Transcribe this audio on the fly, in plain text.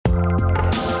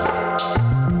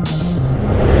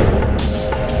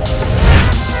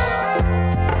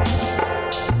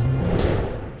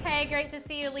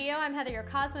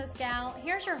Cosmos Gal.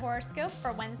 Here's your horoscope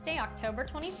for Wednesday, October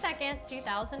 22nd,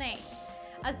 2008.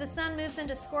 As the sun moves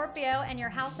into Scorpio and your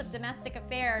house of domestic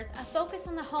affairs, a focus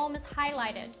on the home is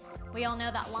highlighted. We all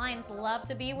know that lions love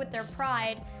to be with their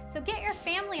pride, so get your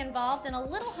family involved in a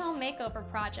little home makeover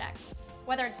project.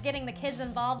 Whether it's getting the kids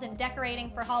involved in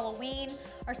decorating for Halloween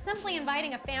or simply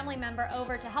inviting a family member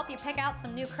over to help you pick out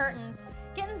some new curtains,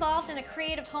 get involved in a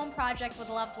creative home project with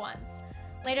loved ones.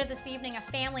 Later this evening, a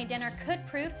family dinner could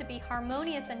prove to be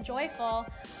harmonious and joyful.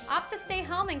 Opt to stay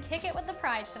home and kick it with the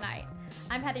pride tonight.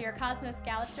 I'm Heather, your Cosmos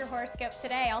Gal. It's your horoscope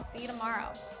today. I'll see you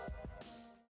tomorrow.